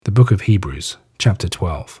The Book of Hebrews, chapter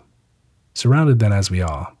 12. Surrounded then as we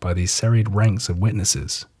are by these serried ranks of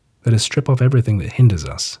witnesses, let us strip off everything that hinders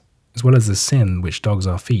us, as well as the sin which dogs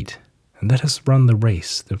our feet, and let us run the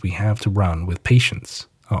race that we have to run with patience,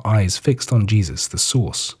 our eyes fixed on Jesus, the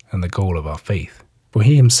source and the goal of our faith. For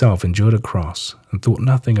he himself endured a cross and thought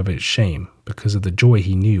nothing of its shame because of the joy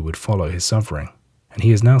he knew would follow his suffering, and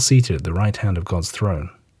he is now seated at the right hand of God's throne.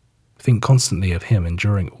 Think constantly of him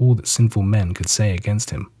enduring all that sinful men could say against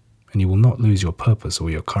him, and you will not lose your purpose or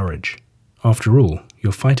your courage. After all,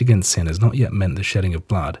 your fight against sin has not yet meant the shedding of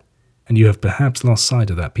blood, and you have perhaps lost sight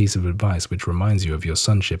of that piece of advice which reminds you of your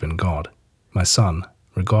sonship in God. My son,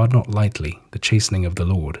 regard not lightly the chastening of the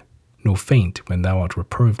Lord, nor faint when thou art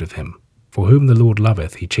reproved of him. For whom the Lord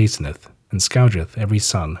loveth he chasteneth, and scourgeth every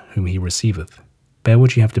son whom he receiveth. Bear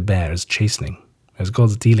what you have to bear as chastening, as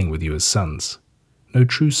God's dealing with you as sons. No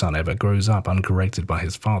true son ever grows up uncorrected by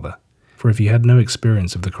his father. For if you had no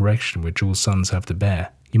experience of the correction which all sons have to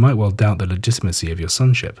bear, you might well doubt the legitimacy of your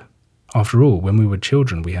sonship. After all, when we were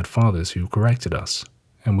children we had fathers who corrected us,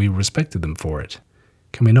 and we respected them for it.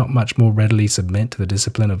 Can we not much more readily submit to the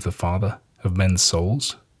discipline of the Father of men's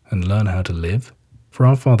souls, and learn how to live? For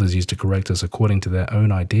our fathers used to correct us according to their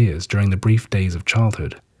own ideas during the brief days of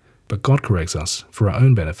childhood, but God corrects us for our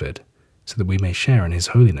own benefit, so that we may share in his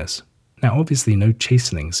holiness. Now obviously no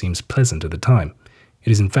chastening seems pleasant at the time.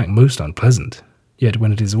 It is in fact most unpleasant. Yet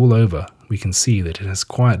when it is all over, we can see that it has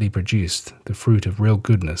quietly produced the fruit of real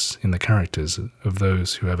goodness in the characters of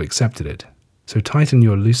those who have accepted it. So tighten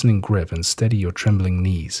your loosening grip and steady your trembling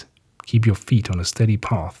knees. Keep your feet on a steady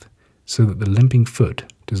path, so that the limping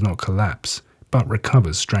foot does not collapse, but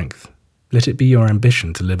recovers strength. Let it be your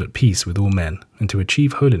ambition to live at peace with all men, and to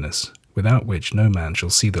achieve holiness, without which no man shall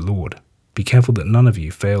see the Lord. Be careful that none of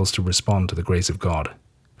you fails to respond to the grace of God.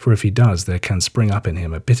 For if he does, there can spring up in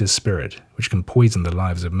him a bitter spirit, which can poison the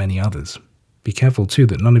lives of many others. Be careful too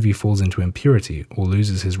that none of you falls into impurity, or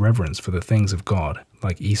loses his reverence for the things of God,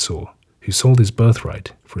 like Esau, who sold his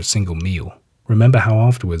birthright for a single meal. Remember how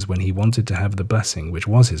afterwards, when he wanted to have the blessing which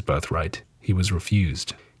was his birthright, he was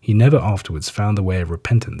refused. He never afterwards found the way of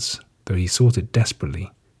repentance, though he sought it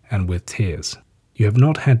desperately, and with tears. You have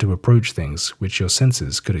not had to approach things which your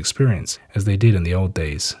senses could experience, as they did in the old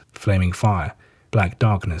days, flaming fire, black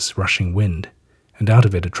darkness, rushing wind, and out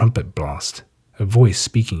of it a trumpet blast, a voice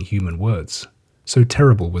speaking human words. So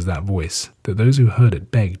terrible was that voice, that those who heard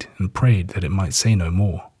it begged and prayed that it might say no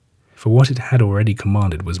more. For what it had already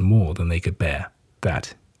commanded was more than they could bear,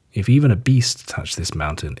 that, if even a beast touched this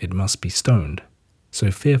mountain, it must be stoned.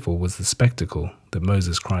 So fearful was the spectacle that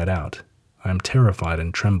Moses cried out, I am terrified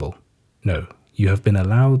and tremble. No, you have been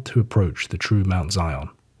allowed to approach the true Mount Zion,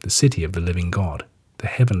 the city of the living God, the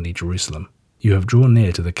heavenly Jerusalem. You have drawn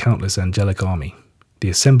near to the countless angelic army, the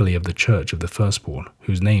assembly of the church of the firstborn,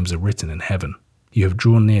 whose names are written in heaven. You have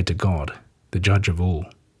drawn near to God, the judge of all,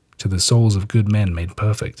 to the souls of good men made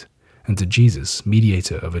perfect, and to Jesus,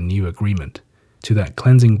 mediator of a new agreement, to that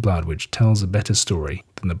cleansing blood which tells a better story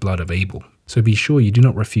than the blood of Abel. So be sure you do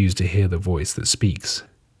not refuse to hear the voice that speaks.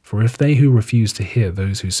 For if they who refuse to hear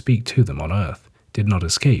those who speak to them on earth did not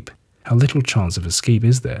escape, how little chance of escape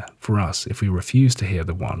is there for us if we refuse to hear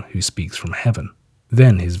the one who speaks from heaven?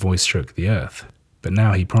 Then his voice shook the earth, but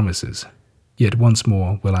now he promises, Yet once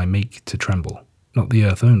more will I make to tremble, not the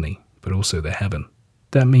earth only, but also the heaven.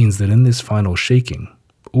 That means that in this final shaking,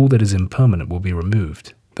 all that is impermanent will be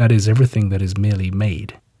removed, that is, everything that is merely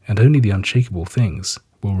made, and only the unshakable things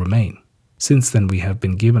will remain. Since then we have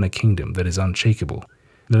been given a kingdom that is unshakable,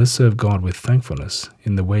 let us serve God with thankfulness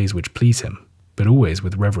in the ways which please him, but always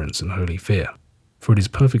with reverence and holy fear. For it is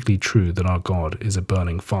perfectly true that our God is a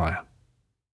burning fire.